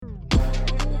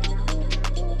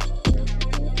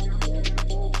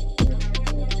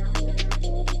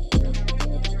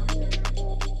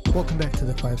Welcome back to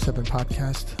the 5-7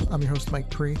 podcast. I'm your host, Mike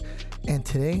Pre, and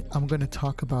today I'm going to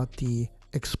talk about the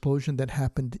explosion that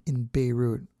happened in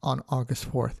Beirut on August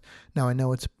 4th. Now, I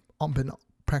know it's been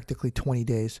practically 20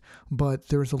 days, but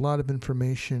there was a lot of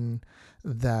information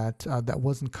that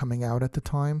wasn't coming out at the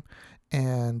time,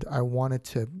 and I wanted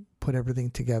to put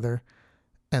everything together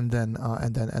and then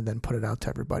put it out to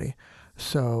everybody.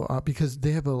 So because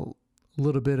they have a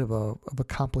little bit of a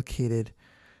complicated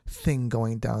thing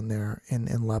going down there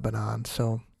in Lebanon.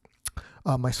 So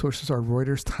my sources are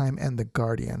Reuters, Time, and The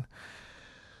Guardian.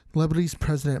 Lebanese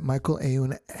President Michael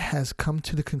Aoun has come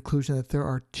to the conclusion that there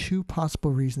are two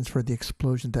possible reasons for the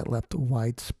explosion that left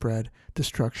widespread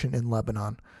destruction in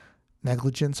Lebanon: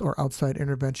 negligence or outside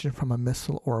intervention from a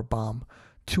missile or a bomb.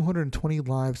 220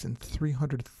 lives and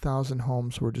 300,000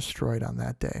 homes were destroyed on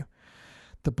that day.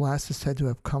 The blast is said to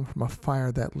have come from a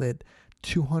fire that lit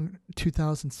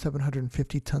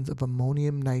 2,750 tons of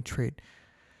ammonium nitrate,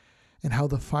 and how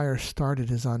the fire started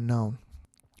is unknown.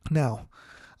 Now,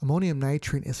 ammonium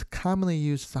nitrate is commonly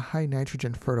used as a high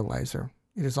nitrogen fertilizer.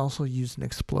 It is also used in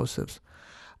explosives.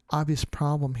 Obvious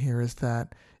problem here is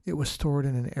that it was stored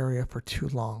in an area for too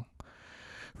long.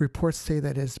 Reports say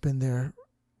that it has been there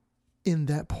in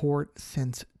that port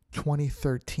since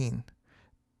 2013.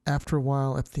 After a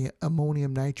while, if the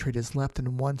ammonium nitrate is left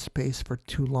in one space for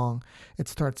too long, it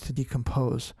starts to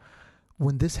decompose.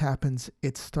 When this happens,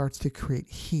 it starts to create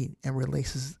heat and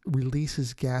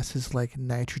releases gases like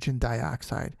nitrogen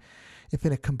dioxide. If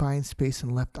in a confined space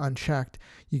and left unchecked,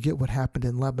 you get what happened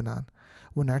in Lebanon.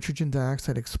 When nitrogen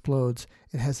dioxide explodes,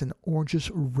 it has an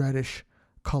orangish reddish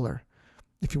color.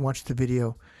 If you watch the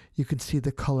video, you can see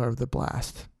the color of the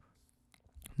blast.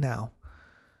 Now,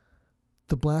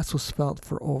 the blast was felt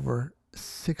for over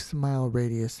 6-mile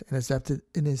radius and is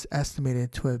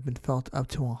estimated to have been felt up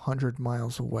to 100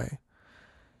 miles away.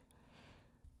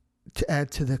 To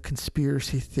add to the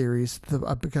conspiracy theories,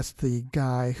 because the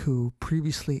guy who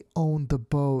previously owned the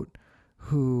boat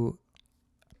who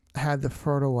had the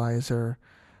fertilizer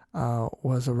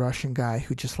was a Russian guy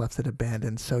who just left it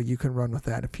abandoned, so you can run with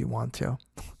that if you want to.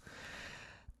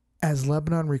 As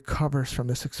Lebanon recovers from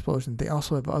this explosion, they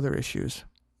also have other issues.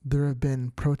 There have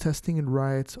been protesting and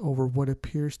riots over what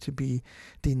appears to be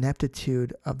the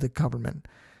ineptitude of the government.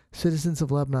 Citizens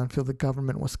of Lebanon feel the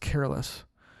government was careless.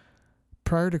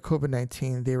 Prior to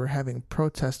COVID-19, they were having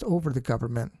protests over the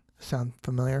government. Sound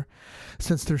familiar?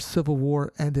 Since their civil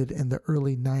war ended in the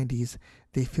early 90s,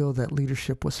 they feel that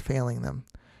leadership was failing them.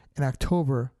 In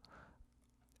October,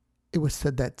 it was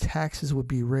said that taxes would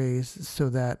be raised, so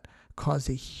that caused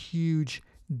a huge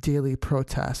daily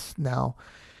protest. Now,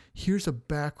 here's a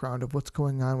background of what's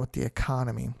going on with the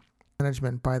economy.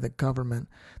 Management by the government,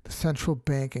 the central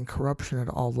bank, and corruption at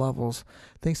all levels.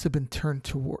 Things have been turned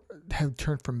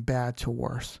from bad to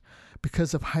worse.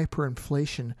 Because of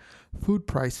hyperinflation, food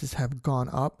prices have gone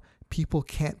up. People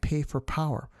can't pay for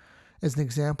power. As an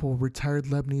example, retired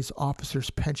Lebanese officer's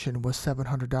pension was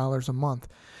 $700 a month.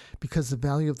 Because the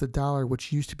value of the dollar,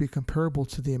 which used to be comparable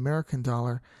to the American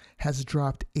dollar, has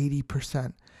dropped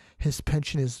 80%. His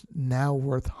pension is now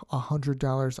worth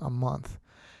 $100 a month.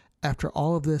 After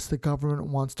all of this, the government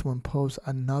wants to impose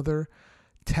another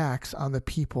tax on the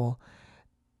people,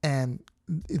 and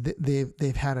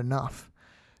they've had enough,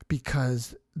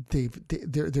 because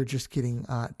they're just getting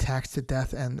taxed to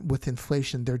death, and with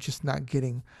inflation, they're just not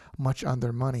getting much on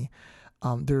their money.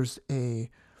 There's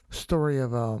a story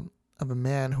of a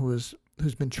man who's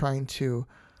been trying to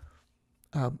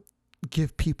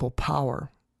give people power.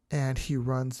 And he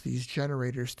runs these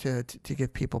generators to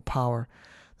give people power.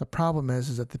 The problem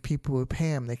is that the people who pay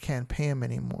him, they can't pay him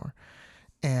anymore,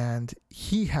 and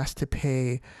he has to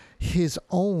pay his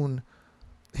own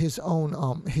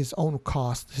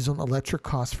cost, his own electric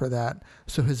cost for that.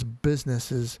 So his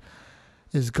business is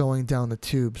going down the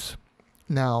tubes.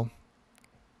 Now,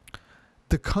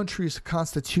 the country's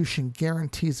constitution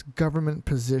guarantees government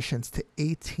positions to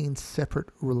 18 separate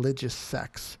religious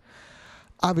sects.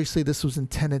 Obviously, this was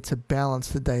intended to balance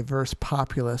the diverse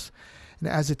populace, and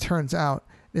as it turns out,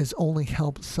 it has only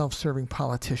helped self-serving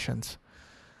politicians.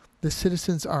 The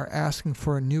citizens are asking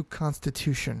for a new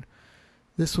constitution.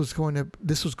 This was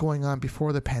going on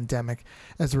before the pandemic.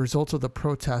 As a result of the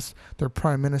protests, their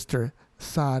Prime Minister,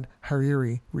 Saad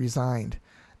Hariri, resigned.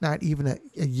 Not even a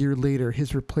year later,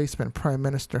 his replacement, Prime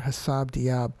Minister Hassab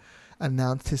Diab,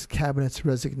 announced his cabinet's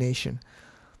resignation.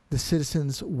 The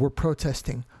citizens were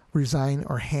protesting, resign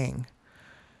or hang.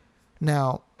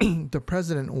 Now, the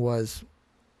president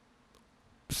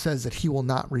says that he will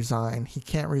not resign. He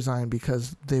can't resign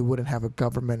because they wouldn't have a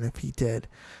government if he did.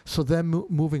 So then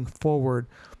moving forward,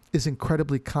 is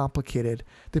incredibly complicated.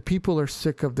 The people are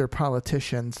sick of their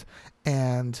politicians,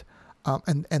 and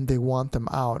they want them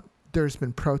out. There's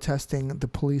been protesting. The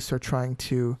police are trying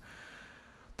to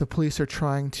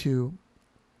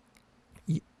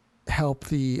help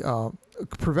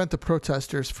prevent the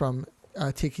protesters from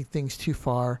taking things too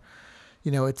far.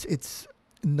 It's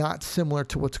not similar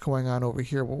to what's going on over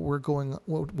here.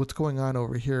 What's going on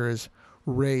over here is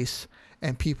race,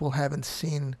 and people haven't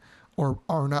seen or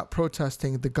are not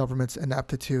protesting the government's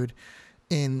ineptitude.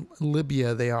 In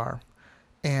Libya, they are,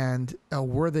 and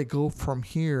where they go from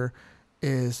here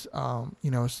is, I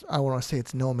want to say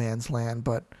it's no man's land,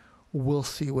 but we'll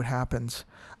see what happens.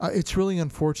 It's really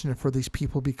unfortunate for these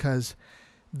people because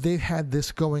they've had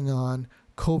this going on.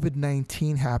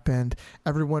 COVID-19 happened.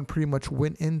 Everyone pretty much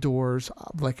went indoors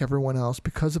like everyone else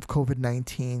because of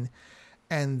COVID-19.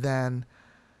 And then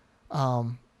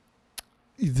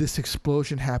this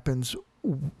explosion happens,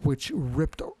 which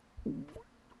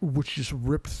just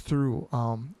ripped through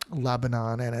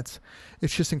Lebanon. And it's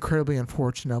just incredibly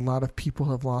unfortunate. A lot of people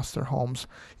have lost their homes.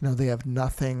 They have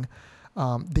nothing.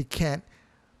 They can't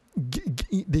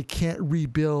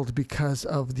rebuild because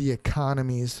of the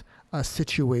economy's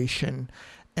situation,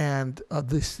 and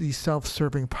these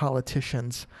self-serving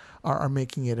politicians are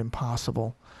making it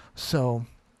impossible. So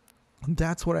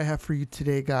that's what I have for you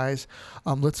today, guys.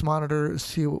 Let's monitor,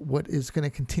 see what is going to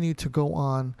continue to go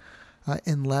on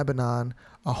in Lebanon.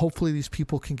 Hopefully these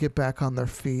people can get back on their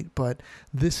feet, but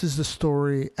this is the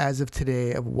story as of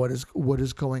today of what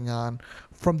is going on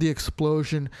from the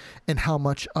explosion, and how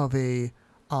much of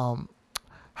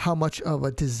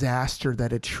a disaster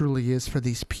that it truly is for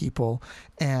these people,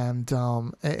 and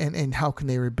how can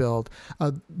they rebuild.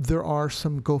 There are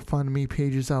some GoFundMe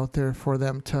pages out there for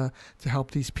them to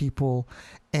help these people,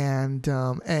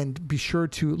 and be sure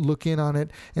to look in on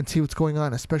it and see what's going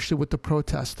on, especially with the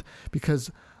protest,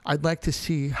 because I'd like to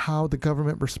see how the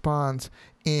government responds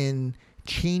in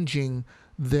changing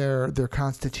their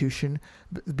constitution,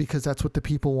 because that's what the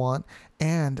people want,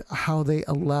 and how they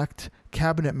elect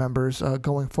cabinet members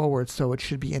going forward. So it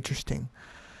should be interesting.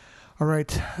 All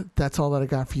right, that's all that I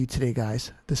got for you today,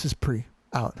 guys. This is Pre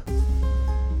out.